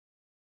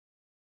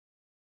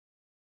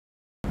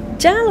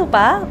Jangan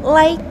lupa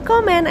like,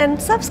 comment,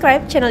 and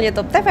subscribe channel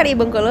YouTube TVRI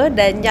Bengkulu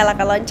dan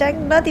nyalakan lonceng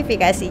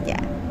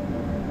notifikasinya.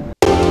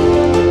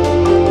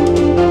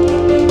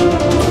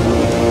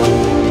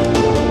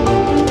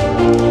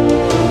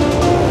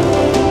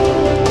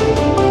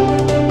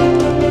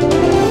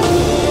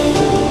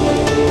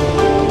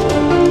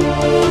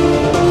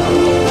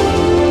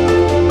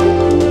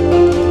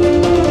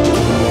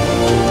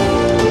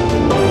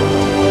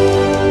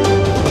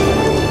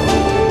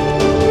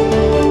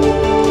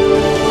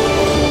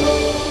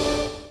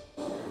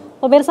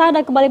 Pemirsa,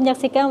 Anda kembali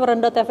menyaksikan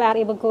Werendo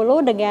TVRI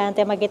Bengkulu dengan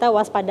tema kita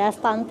waspada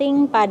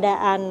stunting pada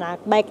anak.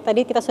 Baik,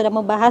 tadi kita sudah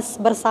membahas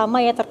bersama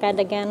ya terkait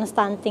dengan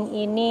stunting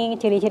ini,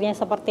 ciri-cirinya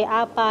seperti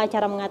apa,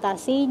 cara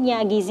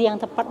mengatasinya, gizi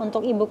yang tepat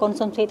untuk ibu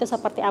konsumsi itu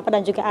seperti apa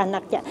dan juga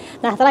anaknya.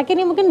 Nah, terakhir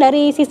ini mungkin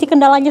dari sisi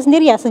kendalanya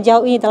sendiri ya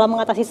sejauh ini dalam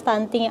mengatasi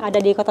stunting yang ada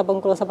di Kota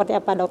Bengkulu seperti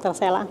apa, Dokter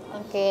Sela?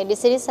 Oke, di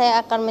sini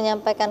saya akan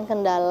menyampaikan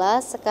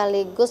kendala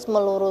sekaligus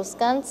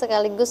meluruskan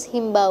sekaligus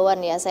himbauan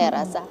ya saya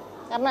rasa.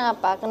 Karena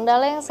apa?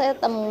 Kendala yang saya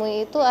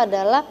temui itu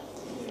adalah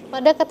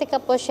pada ketika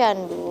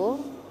posyandu,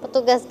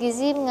 petugas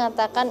gizi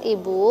mengatakan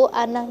ibu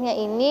anaknya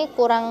ini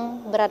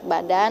kurang berat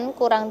badan,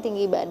 kurang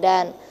tinggi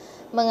badan,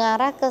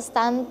 mengarah ke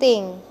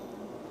stunting.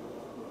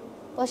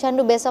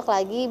 Posyandu besok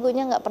lagi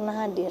ibunya nggak pernah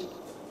hadir.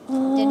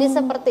 Jadi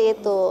seperti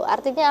itu.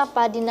 Artinya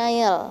apa?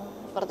 Denial.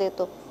 Seperti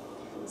itu.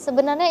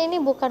 Sebenarnya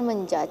ini bukan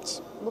menjudge,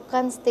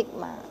 bukan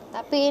stigma.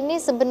 Tapi ini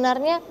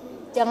sebenarnya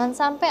jangan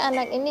sampai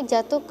anak ini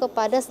jatuh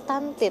kepada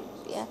stunted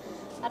ya.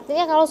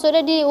 Artinya kalau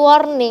sudah di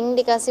warning,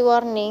 dikasih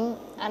warning,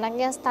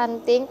 anaknya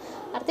stunting,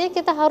 artinya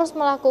kita harus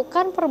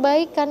melakukan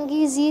perbaikan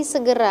gizi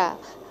segera,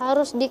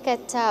 harus di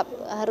catch up,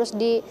 harus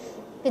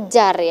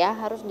dikejar ya,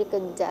 harus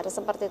dikejar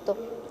seperti itu.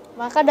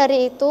 Maka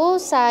dari itu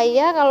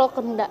saya kalau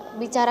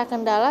bicara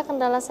kendala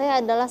saya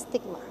adalah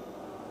stigma.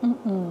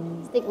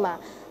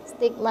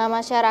 Stigma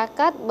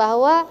masyarakat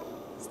bahwa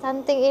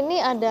stunting ini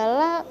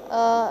adalah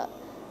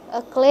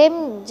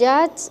klaim,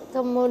 judge,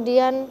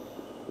 kemudian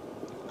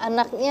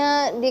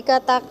anaknya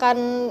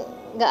dikatakan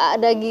nggak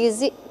ada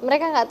gizi,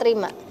 mereka nggak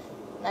terima.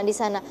 Nah di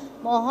sana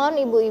mohon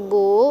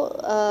ibu-ibu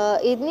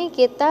ini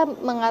kita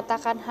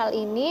mengatakan hal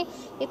ini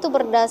itu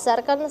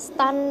berdasarkan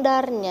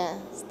standarnya,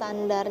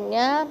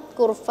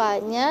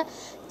 kurvanya.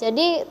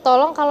 Jadi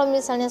tolong kalau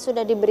misalnya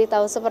sudah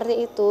diberitahu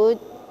seperti itu,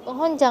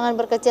 mohon jangan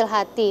berkecil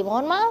hati.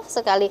 Mohon maaf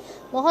sekali,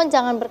 mohon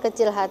jangan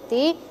berkecil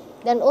hati.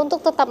 Dan untuk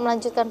tetap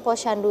melanjutkan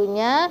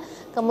posyandunya,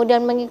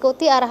 kemudian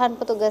mengikuti arahan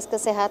petugas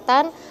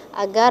kesehatan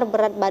agar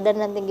berat badan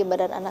dan tinggi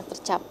badan anak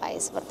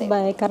tercapai seperti itu.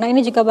 Baik, karena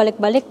ini juga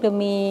balik-balik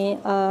demi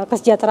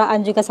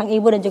kesejahteraan juga sang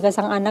ibu dan juga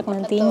sang anak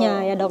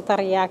nantinya. Betul. Ya dokter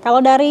ya. Kalau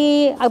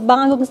dari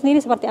Bang Agung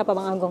sendiri seperti apa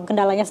Bang Agung?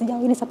 Kendalanya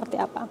sejauh ini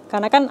seperti apa?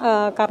 Karena kan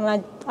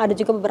karena ada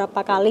juga beberapa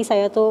kali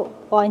saya tuh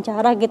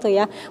wawancara gitu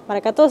ya.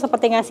 Mereka tuh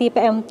seperti ngasih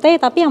PMT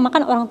tapi yang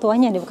makan orang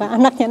tuanya bukan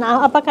anaknya.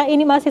 Nah, apakah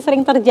ini masih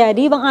sering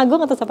terjadi Bang Agung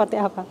atau seperti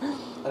apa?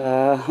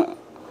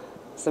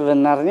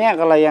 Sebenarnya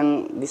kalau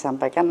yang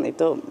disampaikan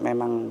itu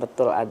memang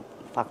betul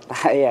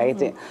fakta ya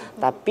itu.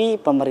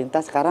 Tapi pemerintah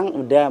sekarang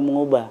udah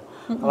mengubah.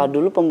 Kalau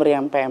dulu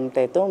pemberian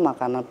PMT itu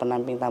makanan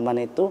pendamping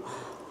tambahan itu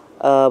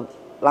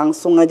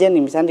langsung aja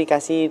nih, misalnya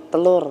dikasih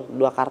telur 2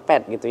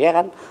 karpet gitu ya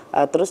kan,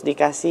 terus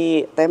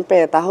dikasih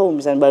tempe, tahu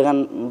misalnya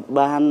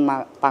bahan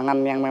pangan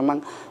yang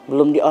memang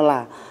belum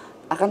diolah.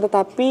 Akan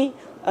tetapi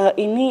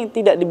ini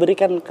tidak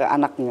diberikan ke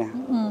anaknya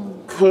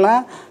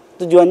karena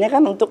tujuannya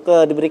kan untuk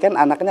diberikan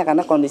anaknya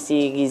karena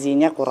kondisi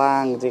gizinya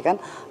kurang gitu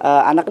kan.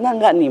 Anaknya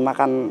enggak nih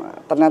makan,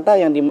 ternyata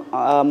yang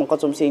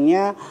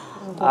mengkonsumsinya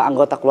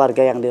anggota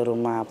keluarga yang di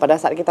rumah. Pada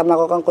saat kita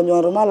melakukan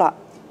kunjungan rumah lah,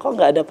 kok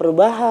nggak ada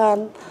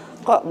perubahan,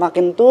 kok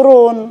makin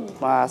turun.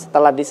 Nah,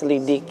 setelah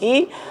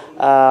diselidiki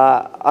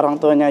orang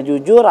tuanya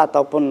jujur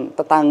ataupun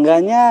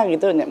tetangganya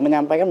gitu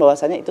menyampaikan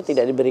bahwasanya itu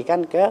tidak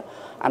diberikan ke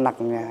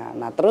anaknya.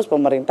 Nah terus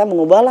pemerintah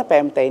mengubahlah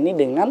PMT ini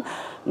dengan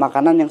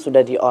makanan yang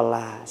sudah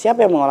diolah.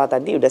 Siapa yang mengolah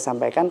tadi udah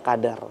sampaikan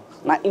kadar.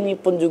 Nah ini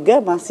pun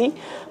juga masih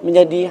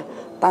menjadi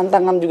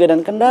tantangan juga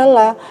dan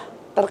kendala.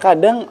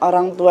 Terkadang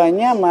orang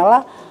tuanya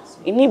malah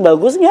ini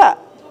bagus nggak,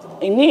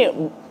 ini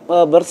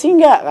bersih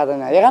nggak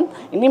katanya ya kan.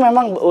 Ini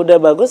memang udah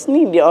bagus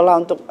nih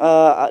diolah untuk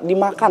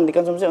dimakan,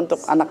 dikonsumsi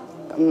untuk anak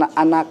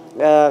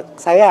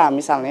saya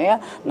misalnya ya.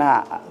 Nah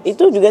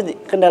itu juga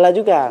kendala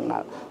juga.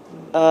 Nah,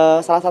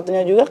 salah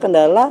satunya juga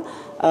kendala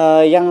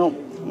yang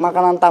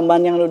makanan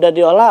tambahan yang udah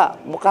diolah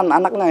bukan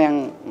anaknya yang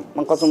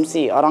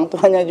mengkonsumsi, orang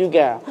tuanya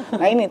juga.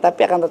 Nah ini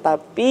tapi akan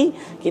tetapi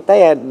kita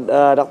ya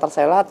Dokter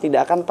Sela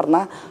tidak akan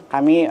pernah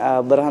kami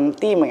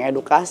berhenti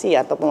mengedukasi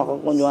ataupun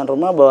melakukan kunjungan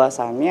rumah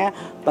bahwasannya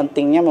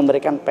pentingnya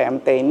memberikan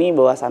PMT ini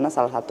bahwasannya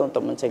salah satu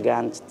untuk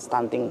mencegah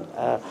stunting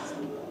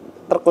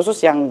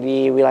terkhusus yang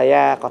di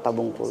wilayah Kota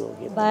Bengkulu.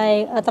 Gitu.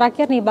 Baik,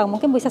 terakhir nih Bang,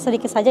 mungkin bisa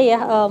sedikit saja ya,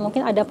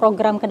 mungkin ada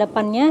program ke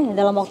depannya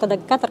dalam waktu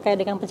dekat terkait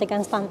dengan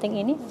pencegahan stunting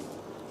ini?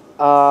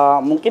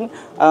 Mungkin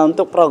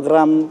untuk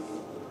program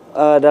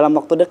dalam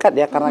waktu dekat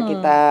ya, karena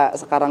kita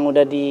sekarang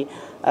udah di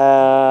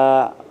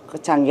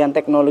kecanggihan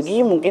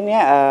teknologi, mungkin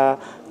ya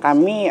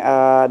kami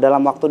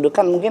dalam waktu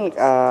dekat mungkin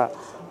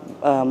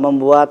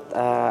membuat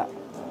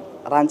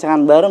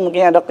rancangan baru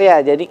mungkin ya dok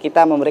ya. Jadi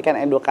kita memberikan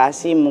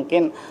edukasi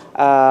mungkin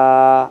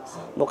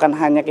bukan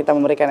hanya kita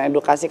memberikan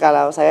edukasi,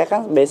 kalau saya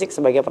kan basic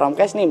sebagai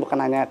promkes nih, bukan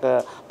hanya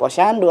ke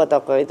posyandu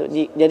atau ke itu.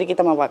 Jadi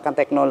kita memanfaatkan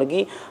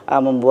teknologi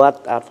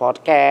membuat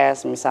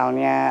podcast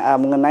misalnya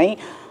mengenai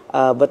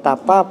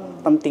betapa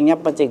pentingnya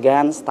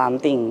pencegahan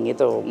stunting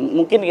gitu.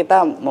 Mungkin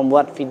kita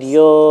membuat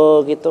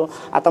video gitu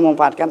atau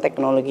memanfaatkan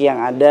teknologi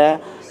yang ada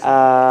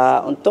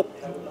untuk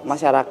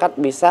masyarakat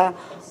bisa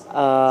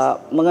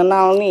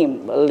mengenal nih,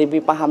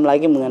 lebih paham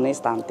lagi mengenai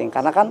stunting.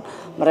 Karena kan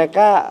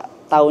mereka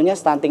taunya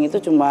stunting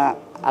itu cuma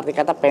arti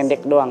kata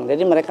pendek doang. Jadi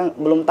mereka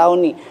belum tahu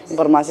nih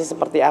informasi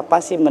seperti apa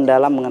sih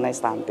mendalam mengenai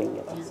stunting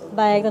gitu.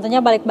 Baik,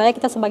 tentunya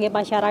balik-balik kita sebagai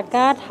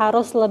masyarakat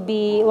harus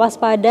lebih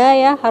waspada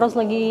ya, harus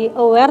lebih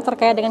aware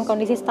terkait dengan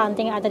kondisi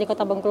stunting yang ada di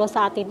Kota Bengkulu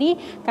saat ini,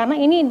 karena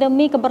ini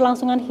demi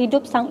keberlangsungan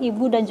hidup sang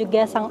ibu dan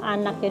juga sang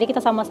anak. Jadi kita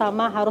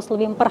sama-sama harus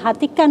lebih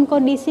memperhatikan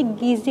kondisi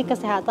gizi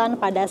kesehatan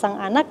pada sang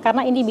anak,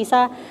 karena ini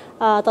bisa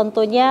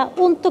tentunya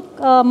untuk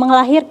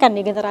melahirkan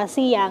di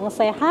generasi yang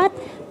sehat,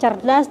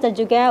 cerdas dan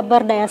juga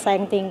berdaya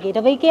saing tinggi.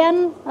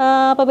 Demikian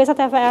pemirsa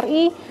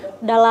TVRI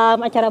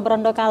dalam acara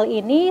Berondo kali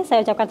ini.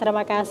 Saya ucapkan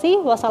terima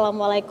kasih.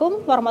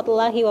 Wassalamualaikum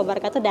warahmatullahi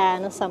wabarakatuh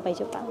dan sampai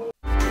jumpa.